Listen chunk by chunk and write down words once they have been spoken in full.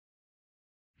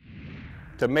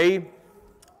To me,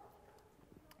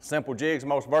 simple jig's the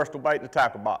most versatile bait in the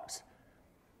tackle box.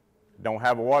 Don't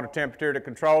have a water temperature that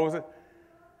controls it.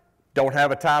 Don't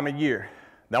have a time of year.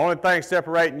 The only thing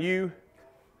separating you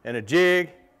and a jig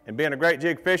and being a great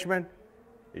jig fisherman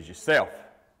is yourself,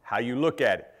 how you look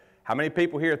at it. How many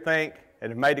people here think and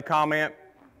have made the comment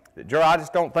that, Gerald, I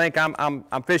just don't think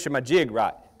I'm fishing my jig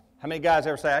right? How many guys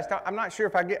ever say, I'm not sure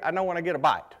if I know when I get a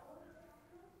bite?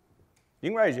 You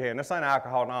can raise your hand. This ain't an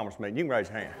Alcohol Anonymous meeting. You can raise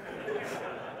your hand.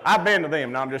 I've been to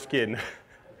them. No, I'm just kidding.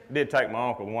 Did take my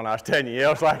uncle, the one I was telling you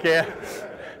else like that.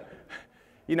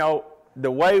 You know, the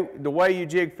way you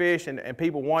jig fish and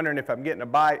people wondering if I'm getting a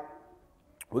bite,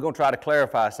 we're going to try to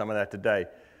clarify some of that today.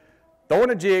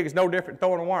 Throwing a jig is no different than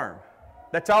throwing a worm.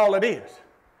 That's all it is.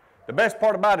 The best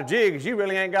part about a jig is you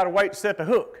really ain't got to wait to set the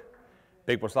hook.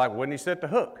 People's like, when do you set the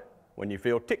hook? When you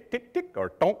feel tick, tick, tick,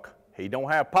 or thunk. He don't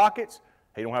have pockets.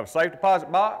 He don't have a safe deposit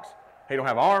box. He don't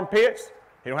have armpits.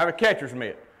 He don't have a catcher's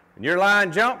mitt. When your line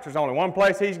jumps, there's only one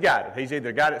place he's got it. He's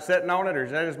either got it sitting on it or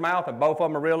it's in his mouth, and both of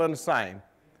them are reeling the same.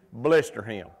 Blister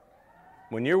him.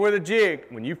 When you're with a jig,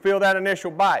 when you feel that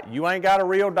initial bite, you ain't got to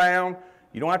reel down.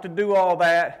 You don't have to do all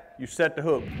that. You set the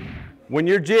hook. When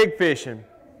you're jig fishing,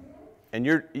 and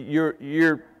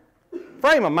your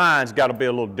frame of mind's got to be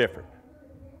a little different.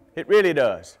 It really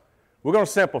does. We're going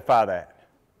to simplify that.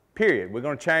 Period. We're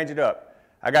going to change it up.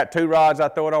 I got two rods I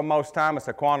throw it on most of the time. It's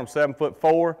a Quantum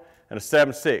 7'4" and a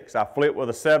 7.6. I flip with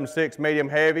a 7.6 medium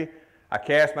heavy. I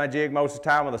cast my jig most of the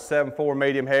time with a 7.4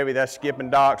 medium heavy. That's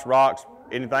skipping docks, rocks,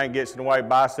 anything gets in the way,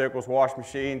 bicycles, wash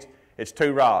machines. It's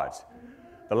two rods.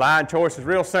 The line choice is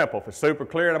real simple. If it's super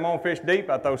clear and I'm on fish deep,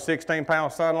 I throw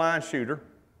 16-pound sunline shooter.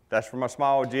 That's for my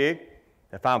small jig.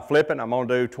 If I'm flipping, I'm going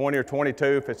to do 20 or 22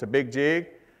 if it's a big jig.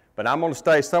 But I'm going to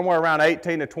stay somewhere around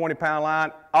 18 to 20-pound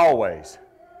line always.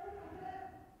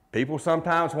 People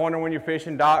sometimes wonder when you're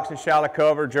fishing docks and shallow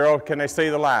cover, Gerald, can they see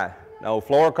the line? No,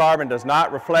 fluorocarbon does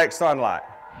not reflect sunlight.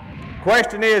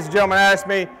 Question is, the gentleman asked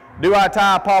me, do I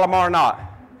tie a Palomar knot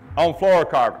on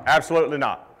fluorocarbon? Absolutely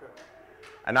not.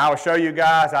 And I will show you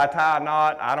guys, I tie a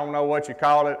knot, I don't know what you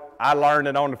call it. I learned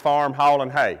it on the farm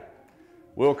hauling hay.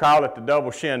 We'll call it the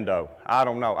double shindo. I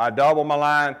don't know. I double my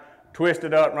line, twist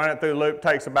it up, run it through the loop,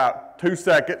 takes about 2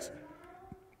 seconds.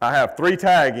 I have 3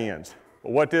 tag ends.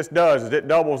 But what this does is it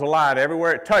doubles the line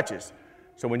everywhere it touches.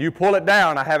 So when you pull it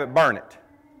down, I have it burn it.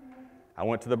 I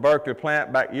went to the Berkeley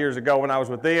plant back years ago when I was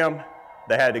with them.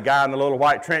 They had the guy in the little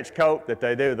white trench coat that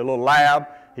they do, the little lab.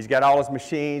 He's got all his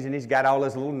machines and he's got all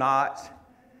his little knots.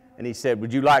 And he said,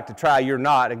 would you like to try your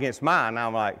knot against mine? And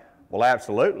I'm like, well,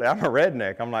 absolutely. I'm a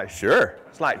redneck. I'm like, sure.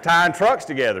 It's like tying trucks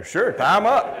together. Sure, tie them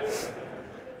up.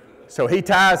 So he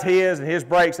ties his, and his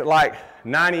breaks at like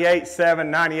 98.7,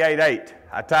 98.8.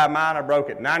 I tied mine, I broke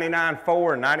at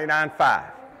 99.4 and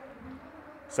 99.5.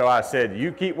 So I said,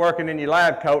 you keep working in your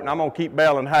lab coat, and I'm going to keep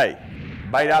baling hay.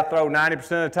 Bait I throw 90% of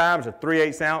the time is a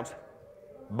 3/8 ounce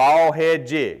ball head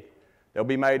jig. They'll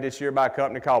be made this year by a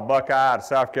company called Buckeye out of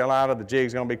South Carolina. The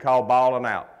jig's going to be called Ballin'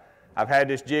 Out. I've had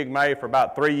this jig made for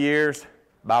about 3 years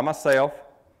by myself.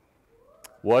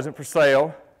 Wasn't for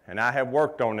sale, and I have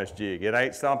worked on this jig. It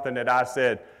ain't something that I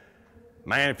said,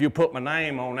 man, if you put my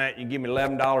name on that, you give me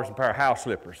 $11 a pair of house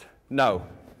slippers. No.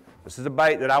 This is a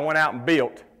bait that I went out and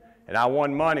built, and I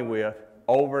won money with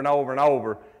over and over and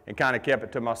over and kind of kept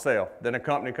it to myself. Then a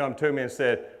company come to me and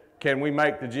said, can we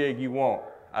make the jig you want?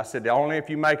 I said, only if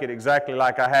you make it exactly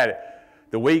like I had it.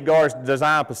 The weed guard's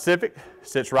Design Pacific,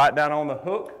 sits right down on the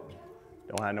hook.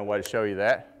 Don't have no way to show you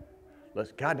that.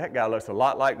 God, that guy looks a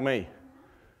lot like me.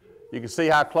 You can see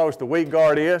how close the weed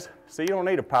guard is. See, you don't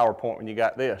need a PowerPoint when you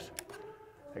got this.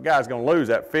 That guy's going to lose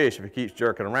that fish if he keeps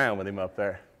jerking around with him up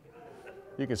there.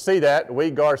 You can see that. The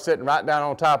weed guard's sitting right down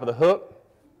on top of the hook.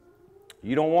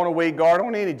 You don't want a weed guard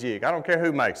on any jig. I don't care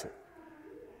who makes it.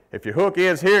 If your hook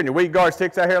ends here and your weed guard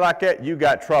sticks out here like that, you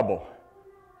got trouble.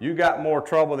 You got more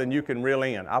trouble than you can reel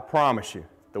in. I promise you.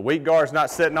 The weed guard's not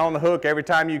sitting on the hook. Every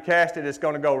time you cast it, it's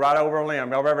going to go right over a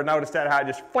limb. Y'all ever noticed that? How it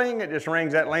just fling, it just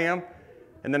rings that limb.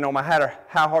 And then no matter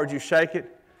how hard you shake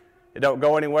it, it don't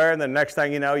go anywhere. And then the next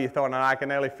thing you know, you're throwing an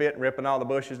Iconelli fit and ripping all the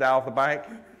bushes down off the bank.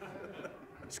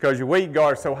 It's because your weed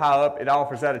guard's so high up, it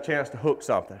offers that a chance to hook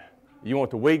something. You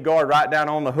want the weed guard right down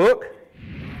on the hook?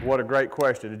 What a great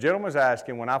question. The gentleman's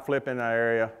asking, when I flip in that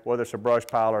area, whether it's a brush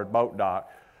pile or a boat dock,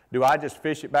 do I just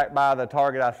fish it back by the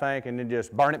target I think and then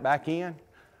just burn it back in?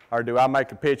 Or do I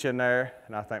make a pitch in there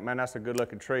and I think, man, that's a good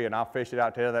looking tree, and I'll fish it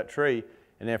out to that tree,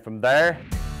 and then from there,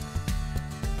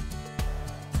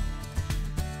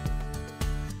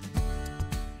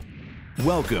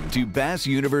 Welcome to Bass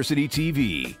University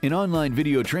TV, an online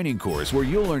video training course where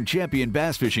you'll learn champion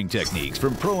bass fishing techniques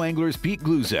from pro anglers Pete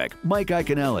Glusek, Mike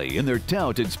Iaconelli, and their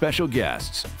talented special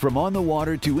guests. From on the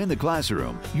water to in the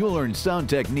classroom, you'll learn sound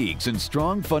techniques and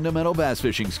strong fundamental bass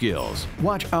fishing skills.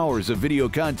 Watch hours of video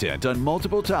content on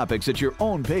multiple topics at your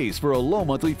own pace for a low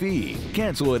monthly fee.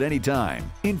 Cancel at any time.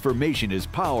 Information is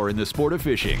power in the sport of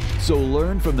fishing, so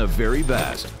learn from the very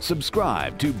best.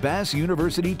 Subscribe to Bass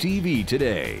University TV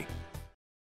today.